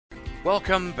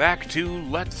Welcome back to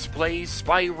Let's Play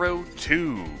Spyro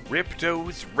 2,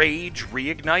 Ripto's Rage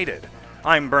Reignited.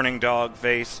 I'm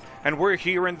BurningDogFace, and we're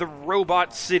here in the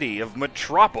robot city of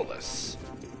Metropolis,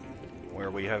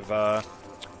 where we have,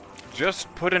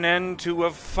 just put an end to a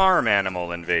farm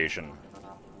animal invasion.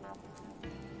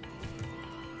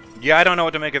 Yeah, I don't know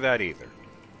what to make of that either.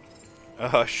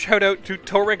 Shout out to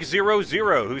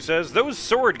Torek00, who says, those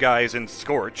sword guys in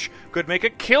Scorch could make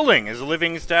a killing as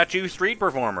living statue street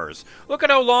performers. Look at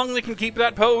how long they can keep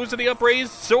that pose of the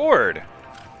upraised sword.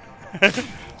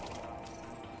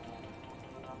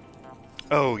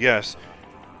 Oh, yes.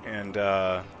 And,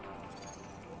 I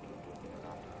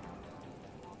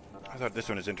thought this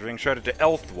one was interesting. Shout out to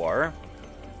Elthwar,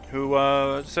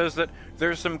 who, says that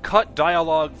there's some cut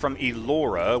dialogue from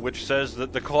Elora, which says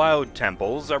that the Cloud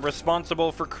Temples are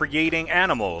responsible for creating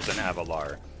animals in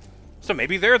Avalar. So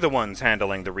maybe they're the ones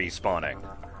handling the respawning.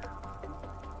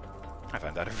 I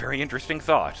find that a very interesting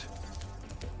thought.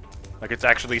 Like it's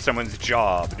actually someone's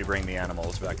job to bring the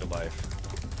animals back to life.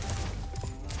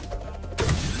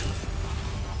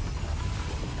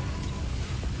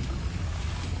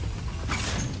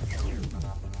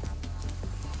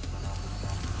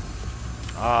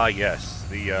 Ah, yes,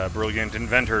 the brilliant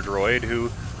inventor droid who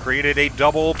created a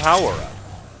double power-up,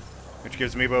 which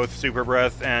gives me both Super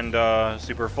Breath and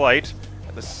Super Flight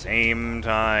at the same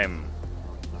time.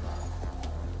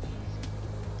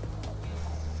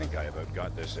 I think I about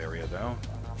got this area, though.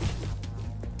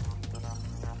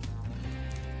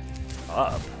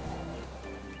 Up?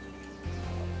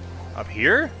 Up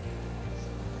here?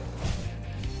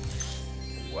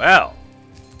 Well.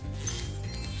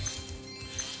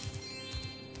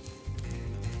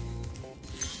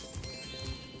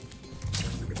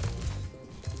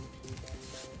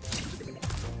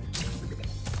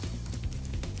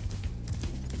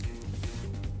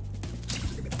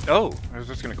 Oh, I was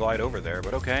just going to glide over there,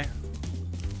 but okay.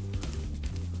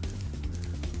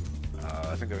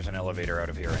 I think there was an elevator out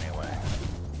of here anyway.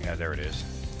 Yeah, there it is.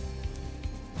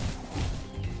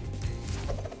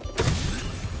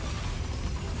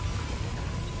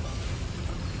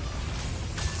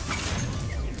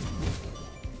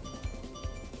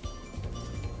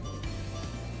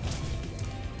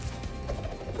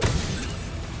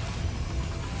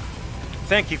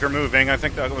 Thank you for moving. I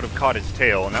think that would have caught his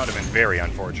tail, and that would have been very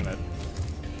unfortunate.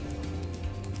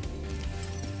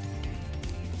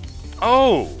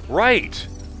 Oh, right!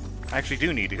 I actually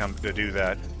do need to come to do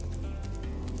that.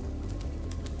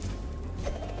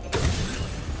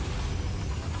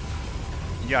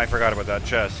 Yeah, I forgot about that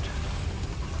chest.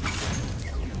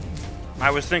 I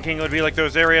was thinking it would be like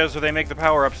those areas where they make the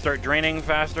power-ups start draining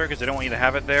faster, because they don't want you to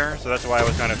have it there, so that's why I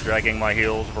was kind of dragging my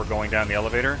heels before going down the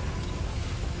elevator.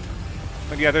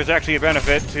 But yeah, there's actually a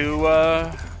benefit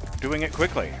to doing it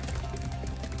quickly.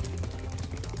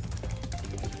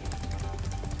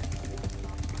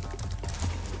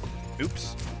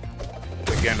 Oops.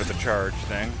 Again with the charge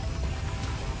thing.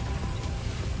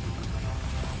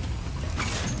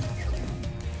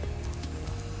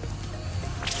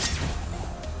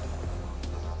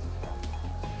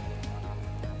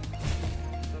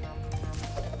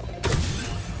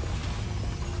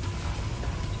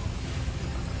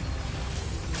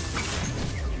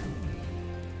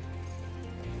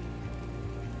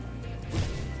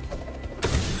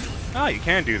 Ah, you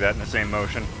can do that in the same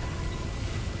motion.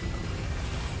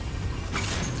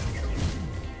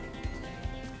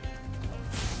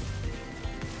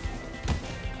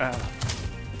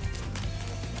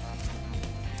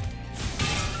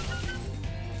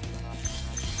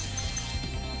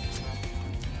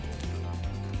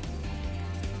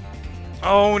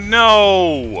 Oh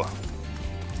no!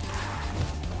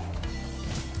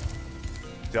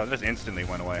 Yeah, this instantly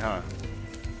went away, huh?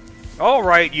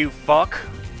 Alright, you fuck!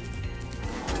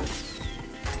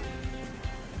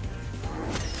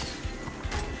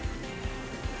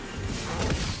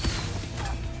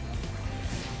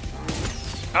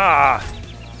 Ah!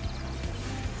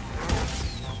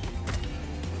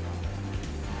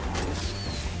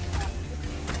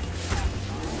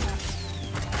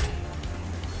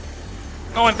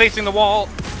 Oh, I'm facing the wall!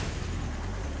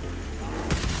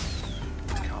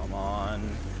 Come on.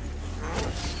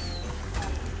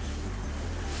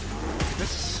 This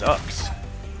sucks.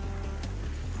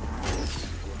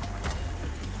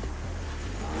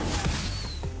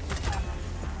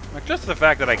 Like, just the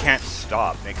fact that I can't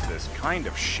stop makes this kind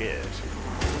of shit.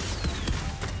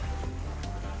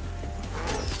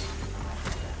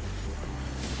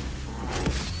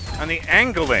 And the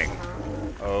angling!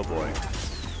 Oh boy.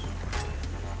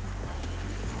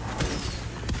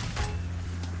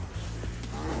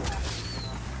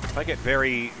 If I get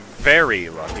very, very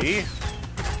lucky.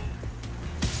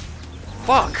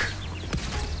 Fuck!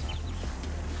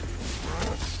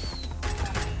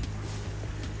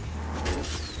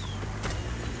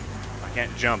 I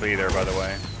can't jump either, by the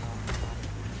way.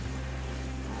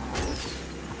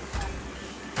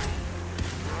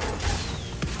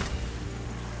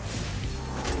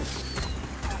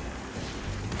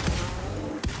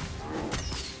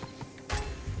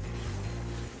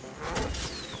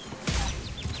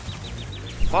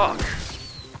 Fuck.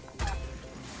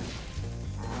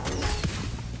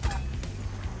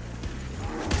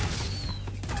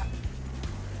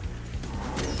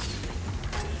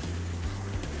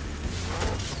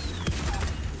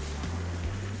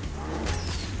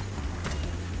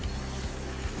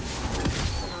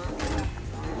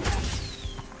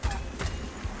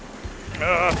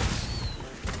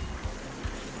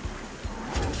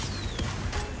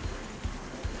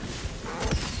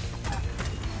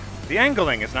 The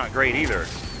angling is not great either.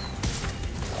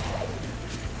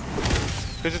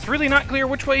 Because it's really not clear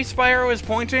which way Spyro is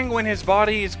pointing when his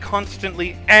body is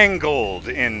constantly angled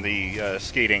in the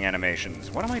skating animations.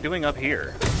 What am I doing up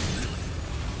here?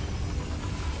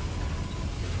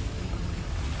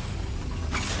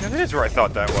 Yeah, that is where I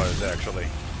thought that was, actually.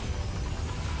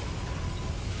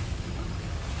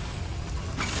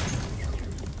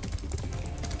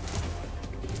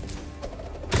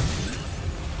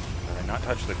 Not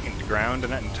touch the ground in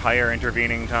that entire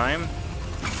intervening time.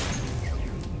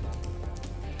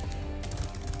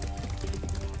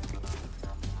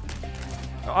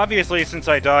 Obviously, since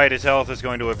I died, his health is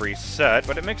going to have reset,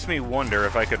 but it makes me wonder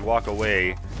if I could walk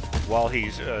away while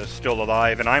he's still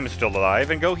alive and I'm still alive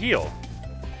and go heal.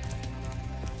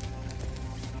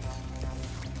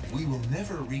 We will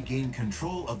never regain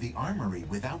control of the armory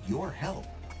without your help.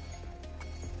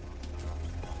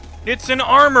 It's an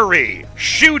armory!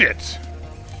 Shoot it!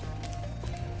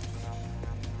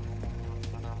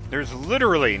 There's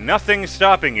literally nothing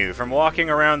stopping you from walking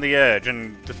around the edge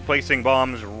and displacing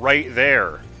bombs right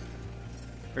there.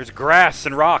 There's grass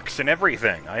and rocks and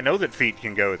everything. I know that feet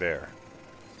can go there.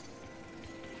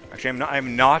 Actually,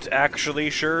 I'm not actually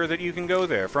sure that you can go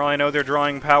there. For all I know, they're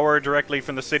drawing power directly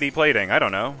from the city plating. I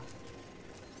don't know.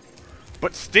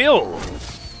 But still!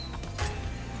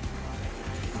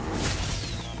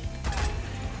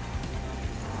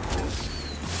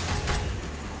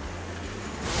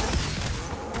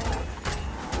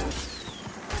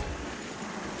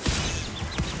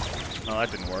 Oh, that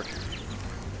didn't work.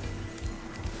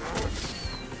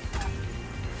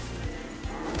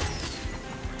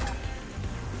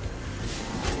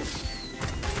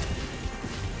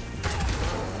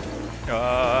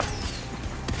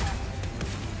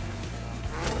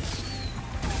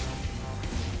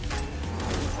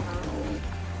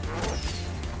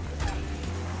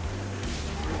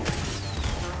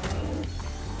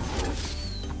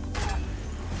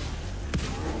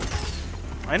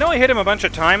 I know I hit him a bunch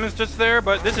of times just there,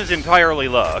 but this is entirely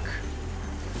luck.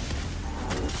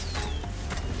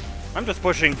 I'm just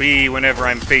pushing B whenever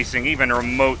I'm facing even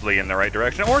remotely in the right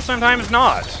direction, or sometimes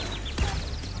not.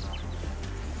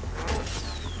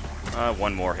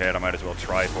 One more hit, I might as well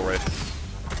try for it.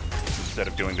 Instead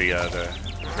of doing the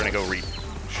we're gonna go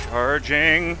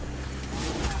recharging.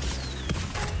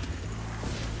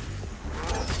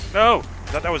 No!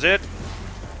 Thought that was it.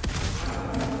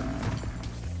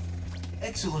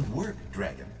 Excellent work,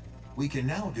 Dragon. We can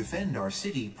now defend our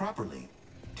city properly.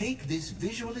 Take this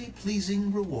visually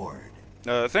pleasing reward.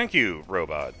 Thank you,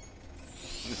 robot.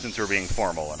 Since we're being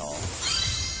formal and all.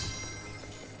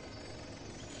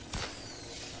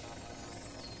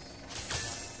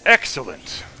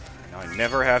 Excellent! Now I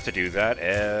never have to do that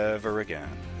ever again.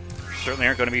 There certainly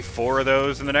aren't going to be 4 of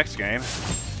those in the next game.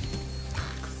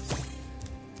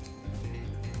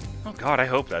 Oh god, I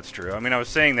hope that's true. I mean, I was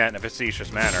saying that in a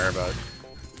facetious manner, but...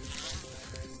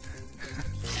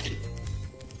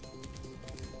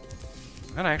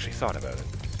 then I actually thought about it.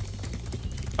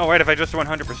 Oh, right, if I just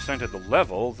 100%ed the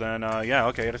level, then, yeah,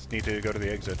 okay, I just need to go to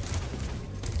the exit.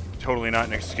 Totally not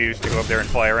an excuse to go up there and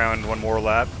fly around one more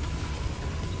lap.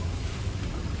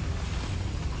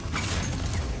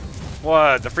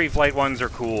 What? The free flight ones are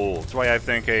cool. That's why I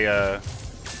think a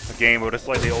game with a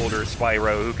slightly older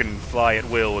Spyro who can fly at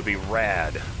will would be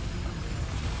rad.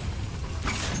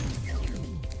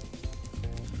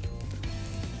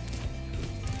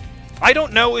 I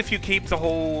don't know if you keep the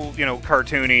whole, you know,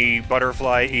 cartoony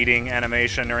butterfly eating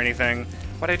animation or anything,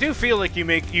 but I do feel like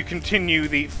you continue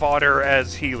the fodder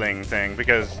as healing thing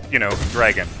because, you know,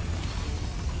 dragon.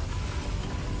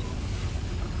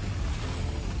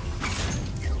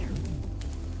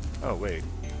 Oh, wait.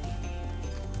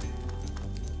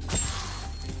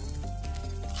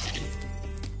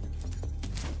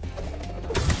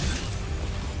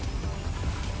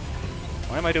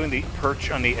 Why am I doing the perch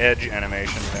on the edge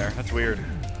animation there? That's weird.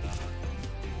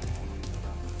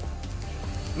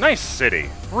 Nice city.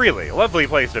 Really, lovely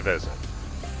place to visit.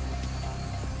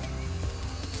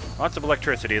 Lots of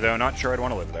electricity, though. Not sure I'd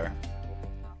want to live there.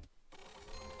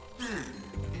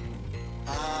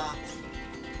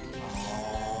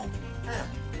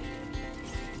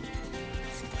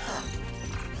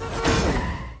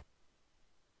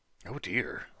 Oh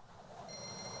dear.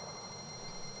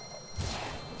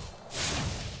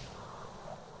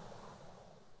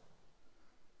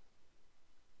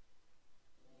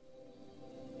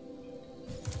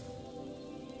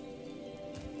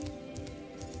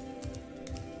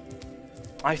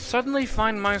 I suddenly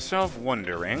find myself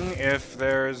wondering if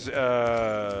there's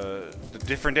the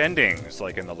different endings,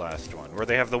 like in the last one, where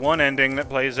they have the one ending that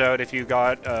plays out if you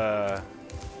got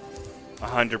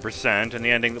 100%, and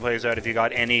the ending that plays out if you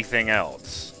got anything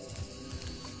else.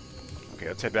 Okay,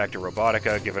 let's head back to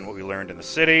Robotica, given what we learned in the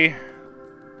city.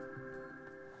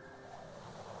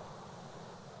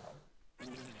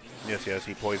 Yes,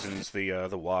 he poisons the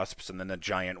wasps, and then the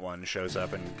giant one shows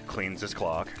up and cleans his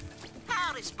clock.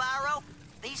 Howdy, Spyro.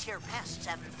 These here pests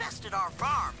have infested our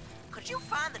farm. Could you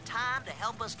find the time to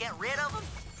help us get rid of them?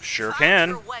 Sure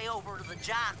can. Find your way over to the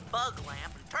giant bug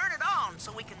lamp and turn it on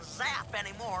so we can zap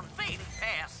any more invading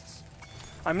pests.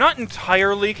 I'm not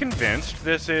entirely convinced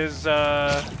this is, you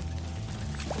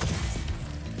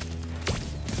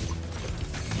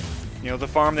know, the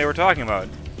farm they were talking about.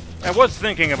 I was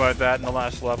thinking about that in the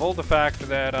last level, the fact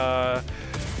that,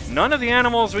 none of the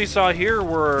animals we saw here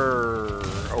were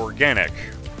organic.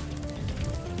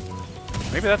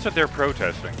 Maybe that's what they're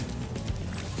protesting.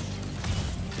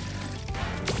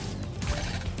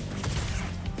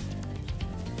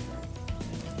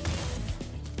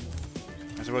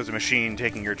 I suppose a machine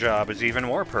taking your job is even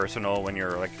more personal when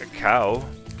you're like a cow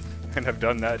and have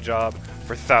done that job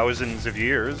for thousands of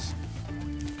years.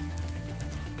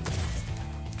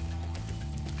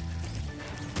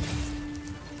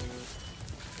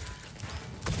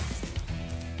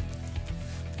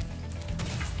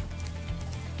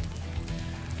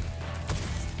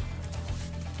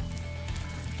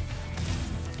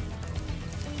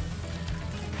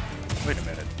 Wait a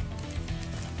minute.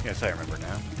 Yes, I remember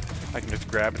now. I can just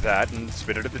grab that and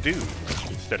spit it at the dude,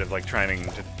 instead of like trying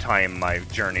to time my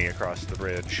journey across the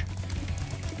bridge.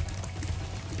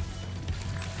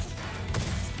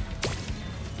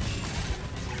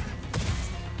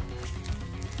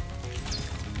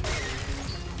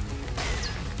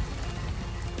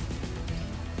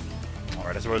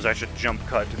 Alright, I suppose I should jump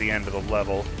cut to the end of the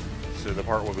level, so the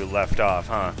part where we left off,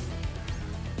 huh?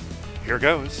 Here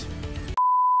goes.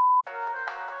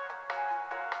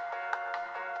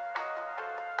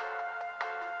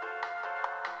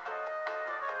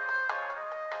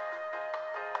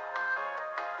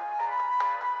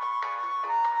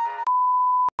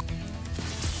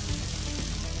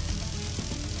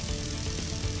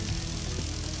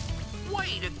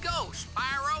 Way to go,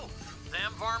 Spyro!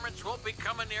 Them varmints won't be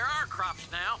coming near our crops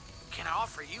now. Can I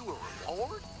offer you a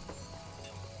reward?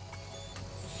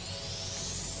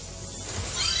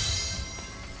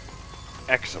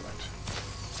 Excellent.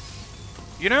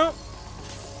 You know,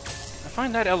 I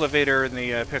find that elevator in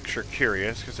the picture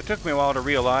curious, because it took me a while to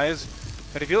realize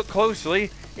that if you look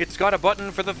closely, it's got a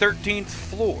button for the 13th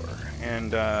floor.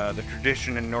 And the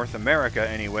tradition in North America,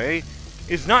 anyway,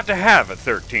 is not to have a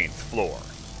 13th floor.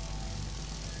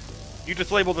 You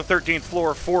just label the 13th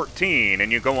floor 14,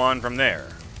 and you go on from there.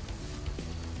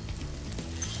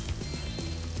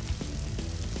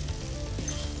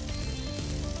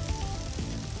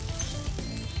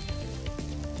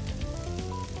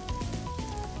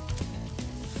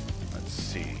 Let's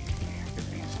see.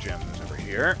 Get these gems over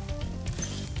here.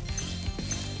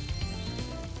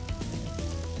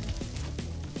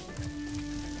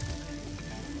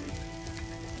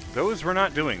 Those were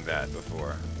not doing that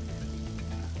before.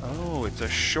 Oh, it's a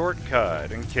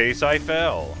shortcut in case I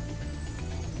fell.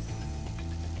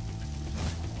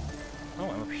 Oh,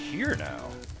 I'm up here now.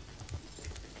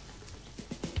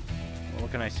 Well,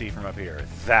 what can I see from up here?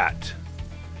 That.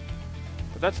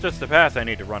 But that's just the path I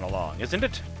need to run along, isn't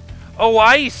it? Oh,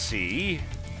 I see.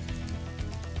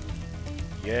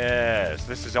 Yes,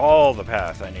 this is all the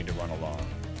path I need to run along.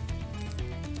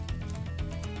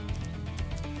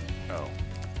 Oh.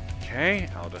 Okay,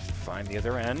 I'll just find the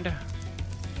other end.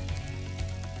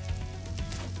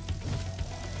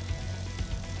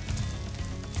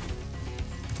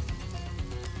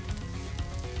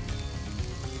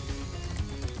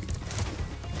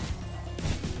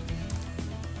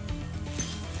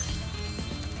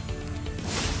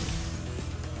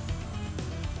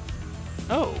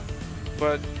 Oh,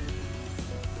 but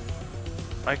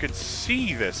I could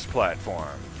see this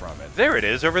platform from it. There it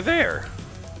is, over there.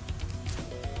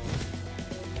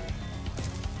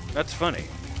 That's funny.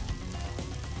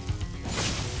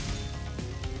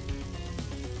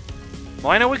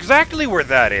 Well, I know exactly where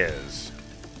that is.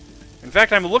 In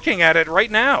fact, I'm looking at it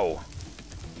right now.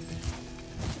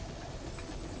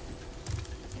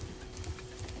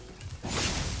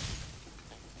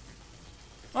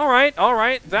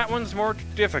 Alright, that one's more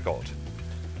difficult.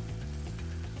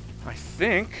 I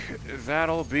think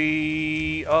that'll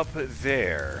be up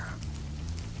there.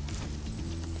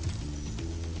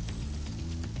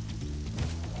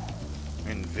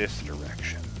 In this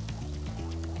direction.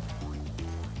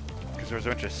 Because there's a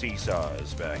bunch of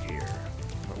seesaws back here.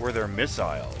 But were there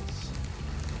missiles?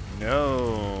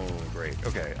 No. Great.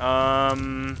 Okay.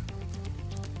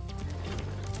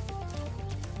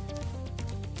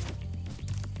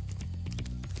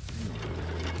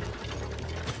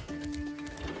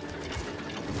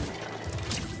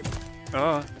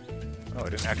 Oh, I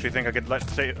didn't actually think I could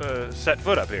set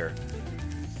foot up here.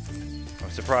 I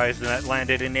was surprised that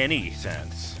landed in any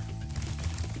sense.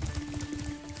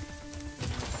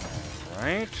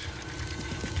 Right.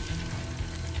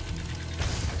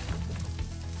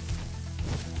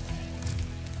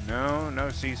 No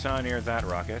seesaw near that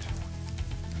rocket.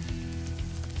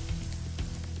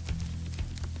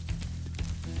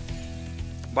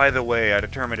 By the way, I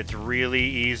determined it's really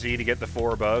easy to get the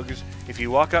 4 bugs. If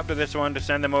you walk up to this one to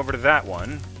send them over to that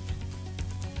one,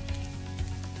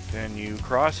 then you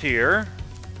cross here,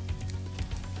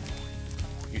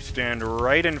 you stand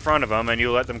right in front of them, and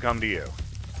you let them come to you.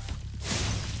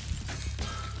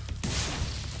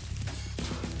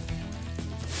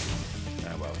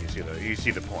 Ah, well, you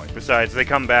see the point. Besides, they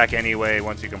come back anyway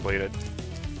once you complete it.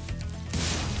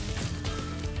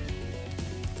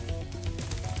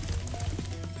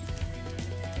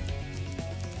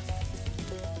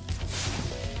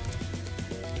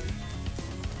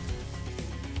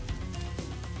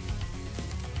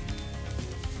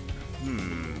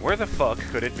 Where the fuck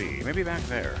could it be? Maybe back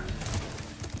there.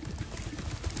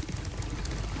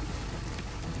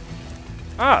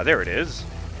 Ah, there it is.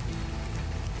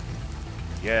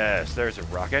 Yes, there's a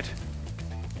rocket.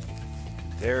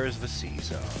 There's the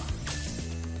seesaw.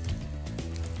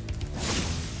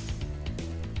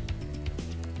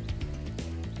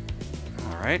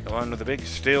 Alright, on with the big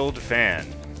stilled fan.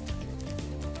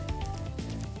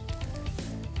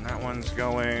 That one's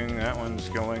going, that one's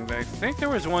going. I think there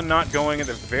was one not going at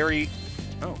the very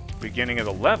beginning of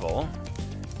the level.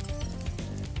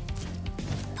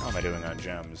 How am I doing on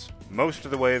gems? Most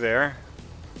of the way there.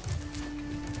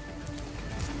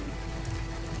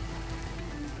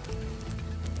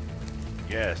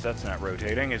 Yes, that's not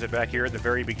rotating. Is it back here at the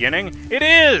very beginning? It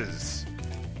is!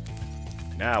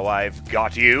 Now I've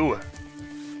got you.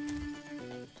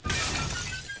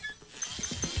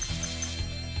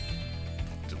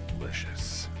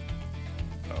 Delicious.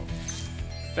 Oh.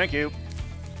 Thank you.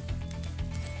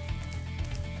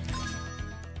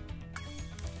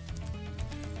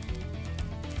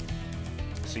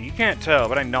 So you can't tell,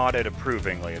 but I nodded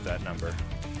approvingly at that number.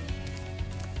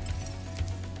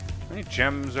 Any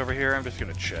gems over here? I'm just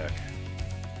gonna check.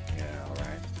 Yeah,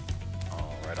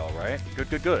 alright. Alright.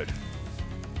 Good.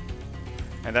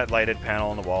 And that lighted panel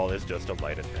on the wall is just a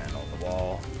lighted panel on the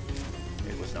wall.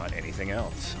 It was not anything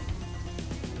else.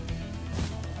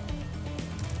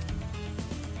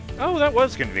 Oh, that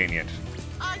was convenient.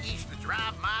 I used to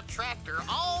drive my tractor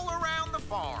all around the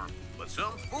farm, but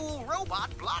some fool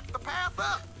robot blocked the path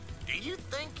up. Do you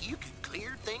think you could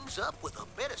clear things up with a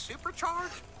bit of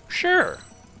supercharge? Sure.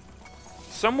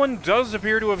 Someone does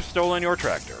appear to have stolen your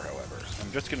tractor, however.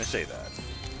 I'm just gonna say that.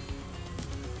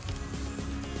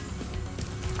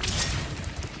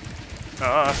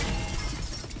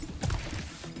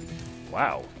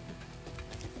 Wow.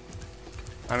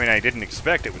 I mean, I didn't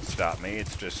expect it would stop me,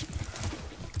 it's just...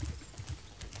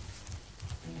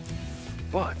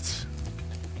 But...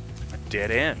 a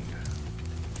dead end.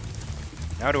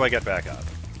 How do I get back up?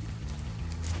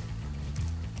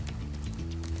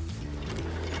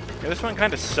 Yeah, this one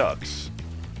kind of sucks.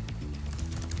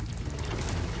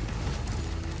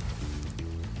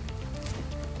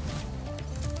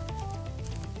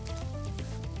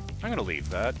 I'm gonna leave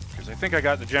that, because I think I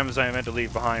got the gems I meant to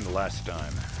leave behind last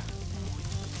time.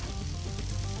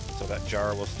 So that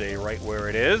jar will stay right where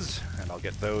it is, and I'll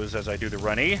get those as I do the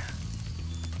runny.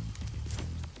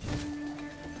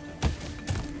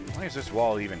 Why is this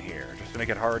wall even here? Just to make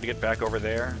it hard to get back over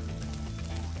there?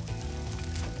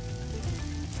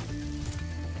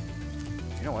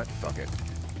 You know what? Fuck it.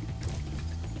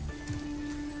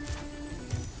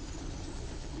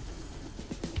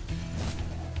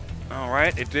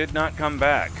 Alright, it did not come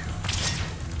back.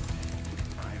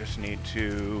 I just need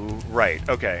to... Right,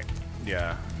 okay.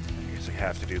 Yeah. I guess I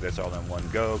have to do this all in one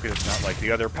go, because it's not like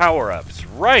the other power-ups.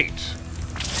 Right!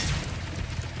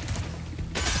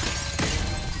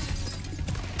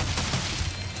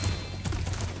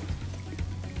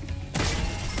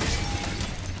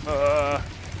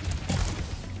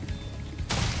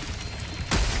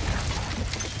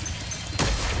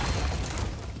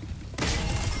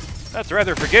 That's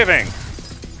rather forgiving.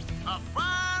 A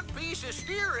fine piece of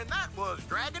steering that was,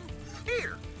 Dragon.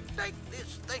 Here, take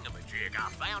this thingamajig I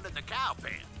found in the cow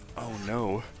pen. Oh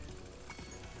no.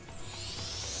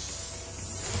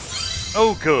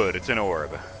 Oh good, it's an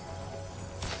orb.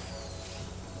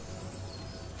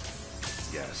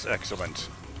 Yes, excellent.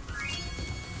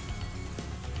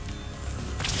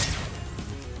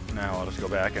 Now I'll just go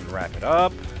back and wrap it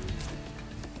up.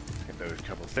 Get those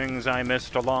couple things I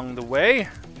missed along the way.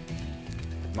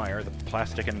 Admire the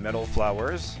plastic and metal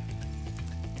flowers.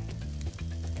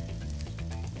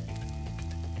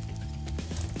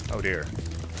 Oh dear.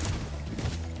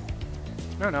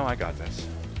 No, I got this.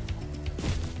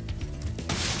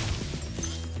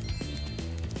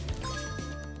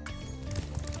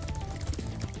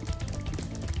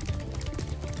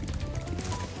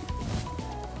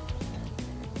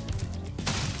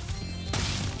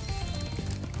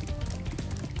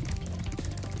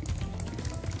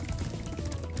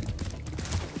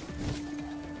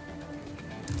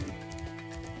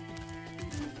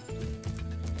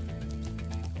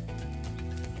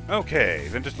 Okay,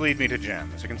 then just lead me to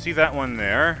gems. I can see that one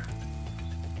there.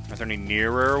 Are there any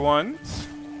nearer ones?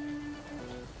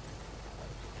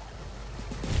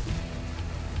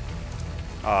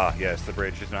 Ah, yes, the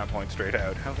bridge does not point straight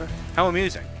out. How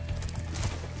amusing.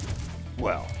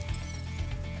 Well.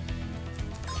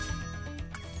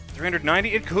 390?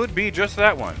 It could be just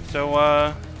that one. So,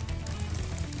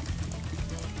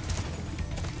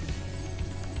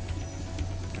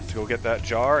 let's go get that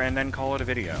jar and then call it a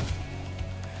video.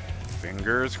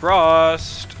 Fingers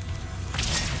crossed.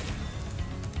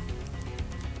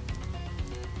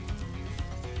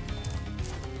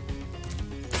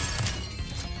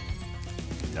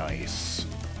 Nice.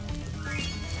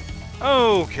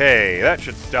 Okay, that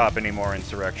should stop any more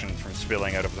insurrections from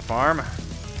spilling out of the farm.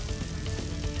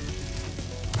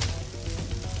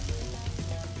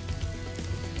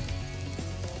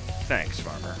 Thanks,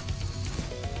 farmer.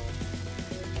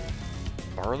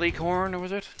 Barley corn,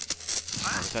 was it?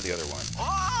 Or was that the other one?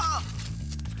 Oh!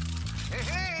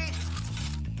 Hey!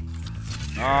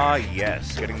 Ah,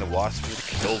 yes, getting the wasps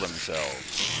to kill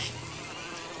themselves.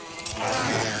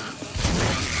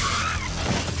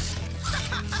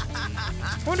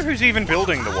 I wonder who's even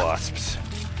building the wasps.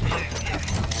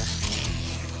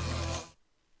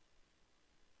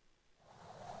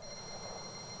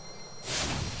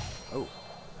 Oh,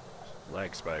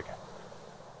 lag spike.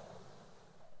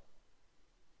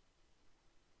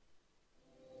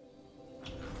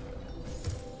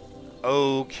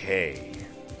 Okay.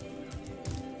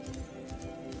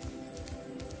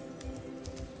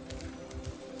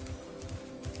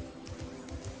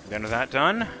 Then with that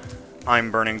done,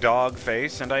 I'm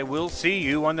BurningDogFace, and I will see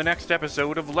you on the next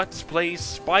episode of Let's Play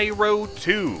Spyro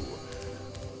 2.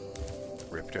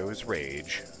 Ripto's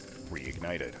Rage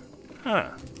Reignited.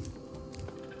 Huh.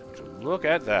 So look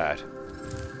at that.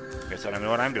 Guess I don't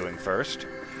know what I'm doing first.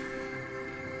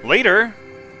 Later!